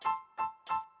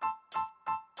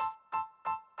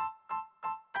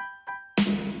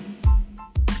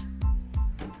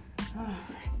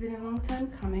been a long time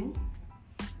coming.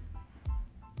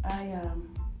 I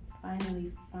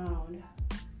finally found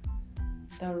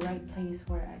the right place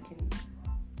where I can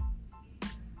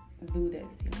do this,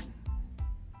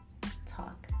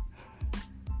 talk.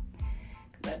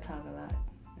 Because I talk a lot,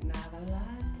 and I have a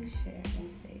lot to share and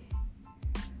say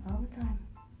all the time.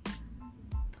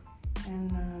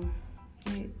 And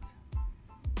it's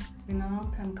been a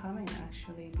long time coming,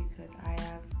 actually, because I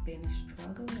have been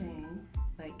struggling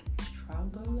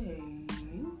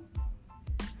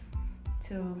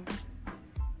to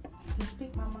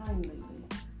speak my mind lately.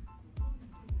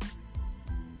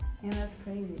 And that's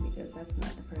crazy because that's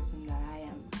not the person that I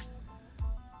am.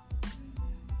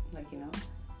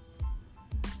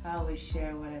 I always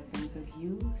share what I think of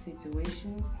you,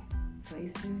 situations,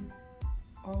 places,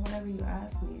 or whatever you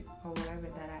ask me, or whatever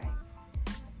that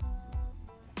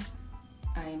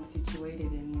I am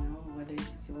situated in, whether it's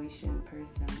situation,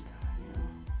 person,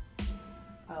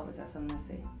 I always have something to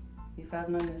say. If I have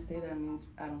nothing to say, that means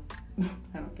I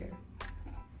don't care.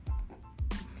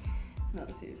 No,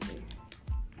 seriously.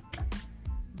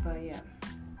 But yeah,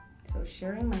 so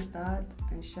sharing my thoughts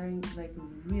and sharing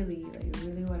really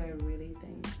what I really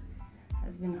think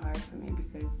has been hard for me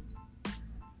because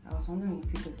I was wondering if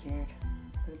people cared.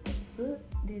 What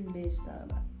this bitch talk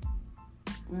about?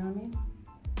 You know what I mean?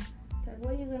 It's like,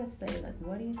 what are you gonna say?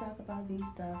 What do you talk about these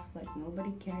stuff?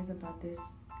 Nobody cares about this.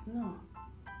 No.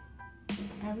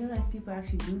 I realize people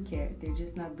actually do care. They're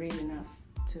just not brave enough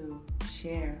to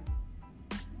share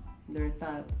their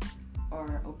thoughts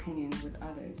or opinions with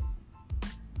others.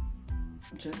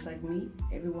 Just like me,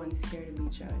 everyone's scared to be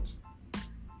judged.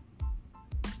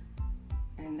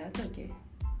 And that's okay.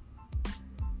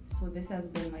 So this has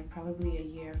been probably a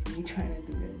year for me trying to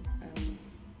do this.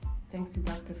 Thanks to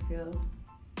Dr. Phil.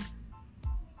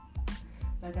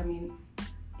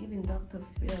 Even Dr.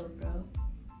 Phil, bro,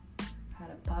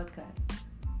 had a podcast.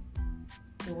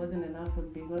 It wasn't enough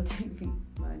of being on TV,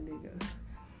 my nigga.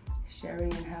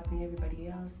 Sharing and helping everybody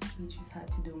else, he just had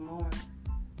to do more.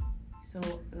 So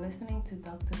listening to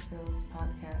Dr. Phil's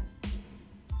podcast,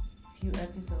 few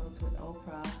episodes with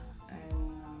Oprah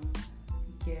and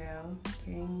Gail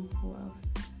King, who else?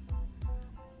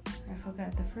 I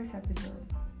forgot the first episode.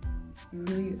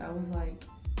 I was like,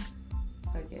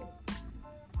 okay,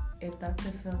 if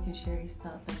Dr. Phil can share his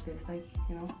thoughts like this,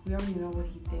 we already know what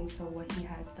he thinks or what he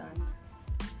has done.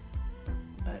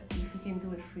 But if he can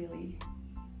do it freely,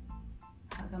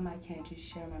 how come I can't just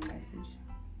share my message?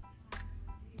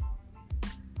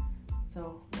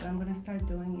 So what I'm going to start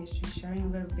doing is just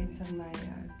sharing little bits of my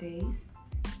days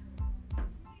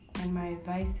and my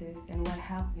advices and what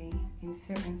helped me in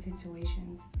certain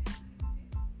situations.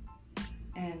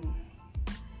 And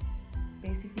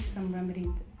basically some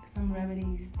remedies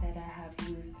that I have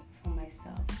used for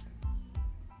myself.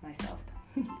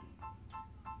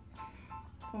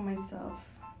 For myself.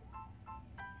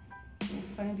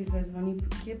 It's funny because when you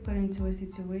get put into a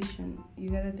situation, you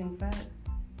gotta think fast.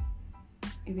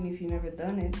 Even if you've never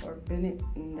done it or been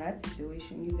in that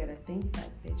situation, you gotta think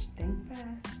fast, bitch. Think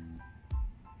fast.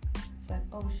 It's like,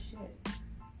 oh shit.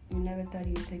 You never thought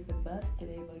you'd take the bus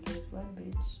today, but guess what,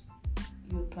 bitch?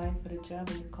 You applied for the job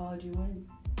and they called you in.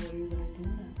 What are you gonna do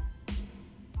now?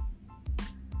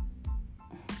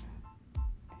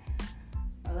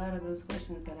 A lot of those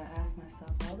questions that I ask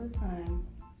myself all the time.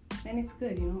 And it's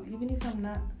good, even if I'm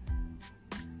not,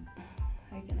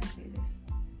 how can I say this?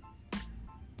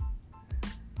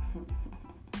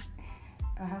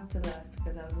 I have to laugh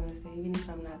because I was going to say, even if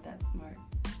I'm not that smart,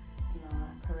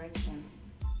 correction.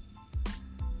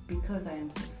 Because I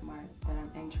am so smart that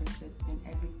I'm interested in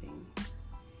everything.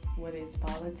 Whether it's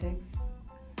politics,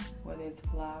 whether it's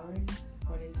flowers,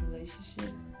 whether it's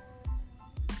relationships.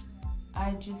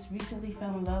 I just recently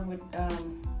fell in love with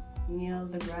Neil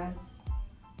deGrasse,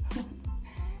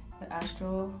 the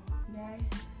astro guy.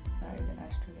 The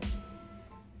astro guy.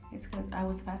 It's because I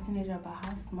was fascinated about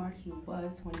how smart he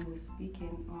was when he was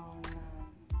speaking on,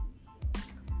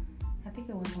 I think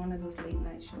it was one of those late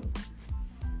night shows.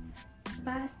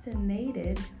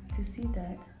 Fascinated to see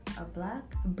that a black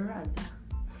brother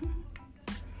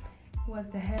was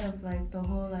the head of the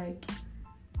whole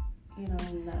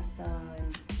NASA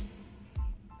and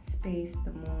space,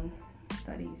 the moon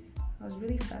studies. I was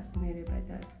really fascinated by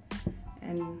that.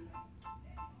 And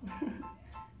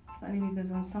it's funny because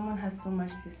when someone has so much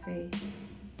to say,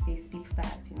 they speak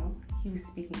fast, He was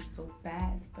speaking so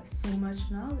fast, but so much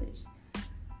knowledge.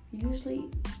 Usually,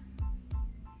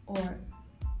 or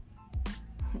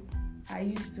I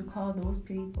used to call those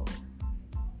people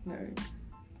nerds,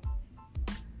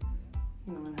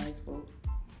 in high school.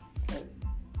 But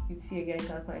you'd see a guy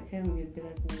talk like him, you'd be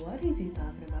like, what is he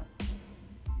talking about?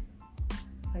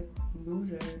 like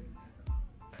loser.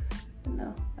 But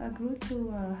no, I grew to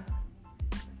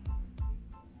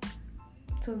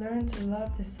learn to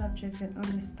love the subject and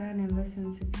understand and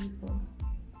listen to people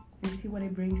and see what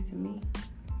it brings to me.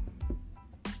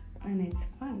 And it's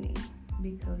funny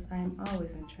because I am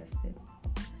always interested.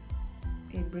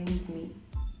 It brings me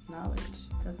knowledge.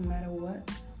 Doesn't matter what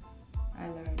I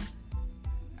learn.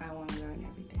 I want to learn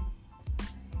everything.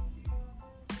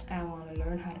 I want to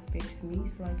learn how to fix me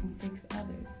so I can fix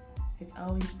others. It's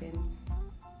always been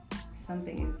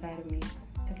something inside of me.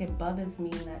 It's like it bothers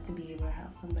me not to be able to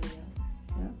help somebody else.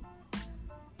 You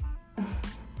know?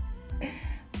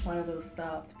 One of those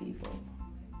starved people.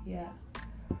 Yeah.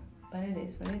 But it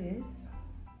is what it is.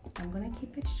 I'm gonna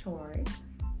keep it short.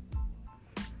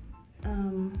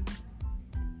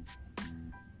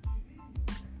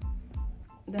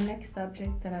 The next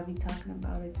subject that I'll be talking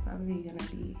about is probably gonna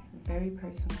be very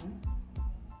personal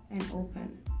and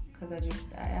open, because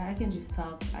I can just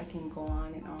talk, I can go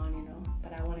on and on, you know,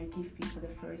 but I want to give people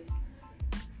the first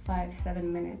 5-7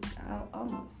 minutes,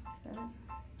 almost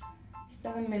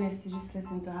 7 minutes to just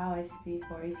listen to how I speak,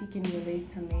 or if you can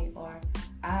relate to me, or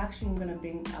I actually am gonna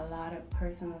bring a lot of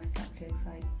personal subjects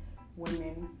like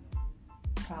women,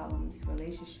 problems,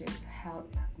 relationships,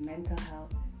 health, mental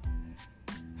health,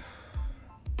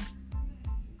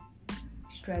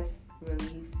 stress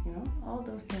relief, you know, all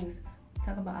those things.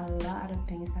 Talk about a lot of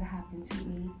things that happened to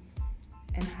me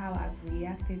and how I've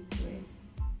reacted to it.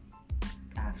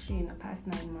 Actually, in the past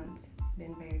 9 months, it's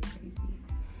been very crazy.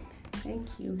 Thank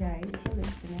you guys for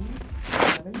listening.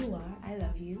 Wherever you are, I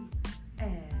love you.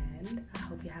 And I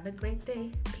hope you have a great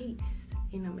day. Peace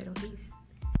in the Middle East.